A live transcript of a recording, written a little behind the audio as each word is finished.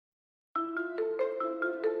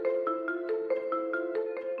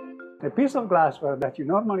The piece of glassware that you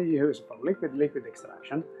normally use for liquid-liquid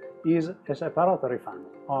extraction is a separatory funnel,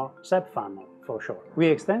 or Sep Funnel for short. We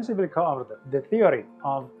extensively covered the theory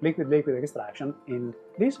of liquid-liquid extraction in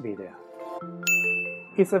this video.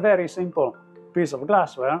 It's a very simple piece of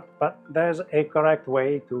glassware, but there's a correct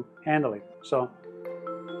way to handle it. So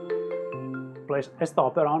place a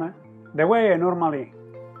stopper on it. The way I normally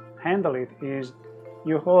handle it is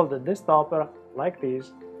you hold the stopper like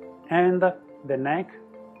this and the neck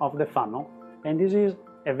of the funnel, and this is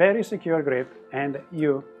a very secure grip, and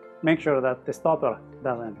you make sure that the stopper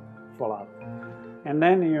doesn't fall out. And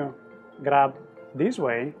then you grab this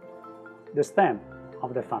way the stem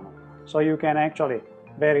of the funnel, so you can actually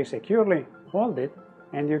very securely hold it,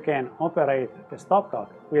 and you can operate the stopcock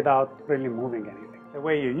without really moving anything. The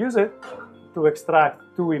way you use it to extract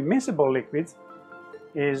two immiscible liquids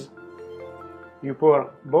is you pour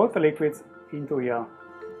both liquids into your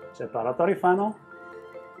separatory funnel.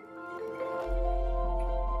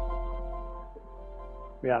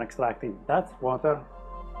 We are extracting that water.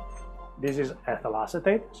 This is ethyl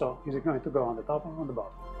acetate, so is it going to go on the top or on the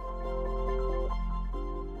bottom?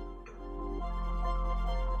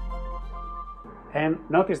 And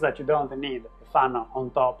notice that you don't need a funnel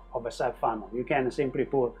on top of a Sep funnel. You can simply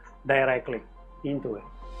pour directly into it.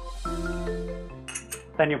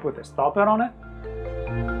 Then you put a stopper on it.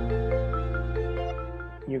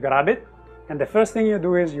 You grab it, and the first thing you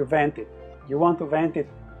do is you vent it. You want to vent it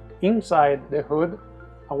inside the hood,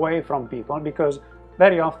 away from people, because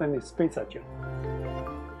very often it spits at you.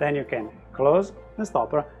 Then you can close the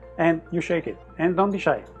stopper and you shake it. And don't be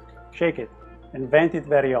shy. Shake it and vent it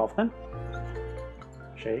very often.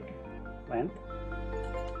 Shake, vent,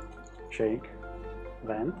 shake,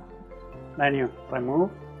 vent. Then you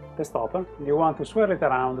remove the stopper. You want to swirl it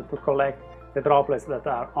around to collect the droplets that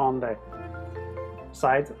are on the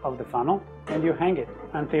sides of the funnel, and you hang it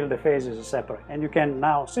until the phases are separate. And you can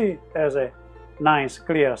now see there's a nice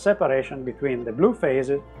clear separation between the blue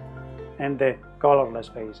phases and the colorless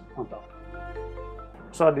phase on top.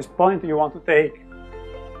 So at this point you want to take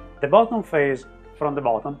the bottom phase from the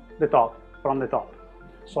bottom, the top from the top.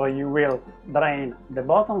 So you will drain the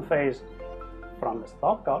bottom phase from the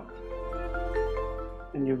stopcock,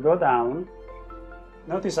 and you go down.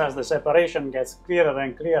 Notice as the separation gets clearer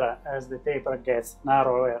and clearer as the taper gets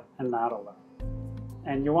narrower and narrower.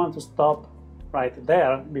 And you want to stop right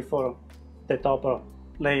there before the topper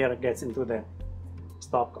layer gets into the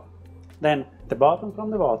stopcock. Then the bottom from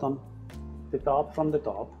the bottom, the top from the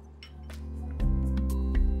top.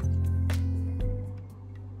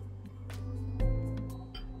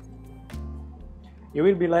 You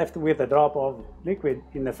will be left with a drop of liquid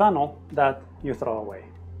in the funnel that you throw away.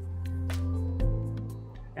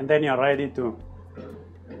 And then you're ready to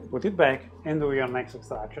put it back and do your next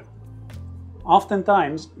extraction.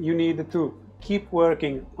 Oftentimes you need to keep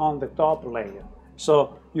working on the top layer,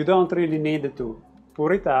 so you don't really need to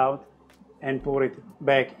pour it out and pour it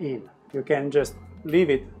back in. You can just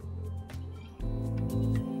leave it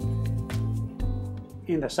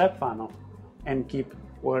in the Sep funnel and keep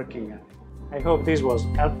working. I hope this was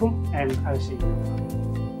helpful, and I'll see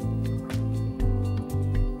you.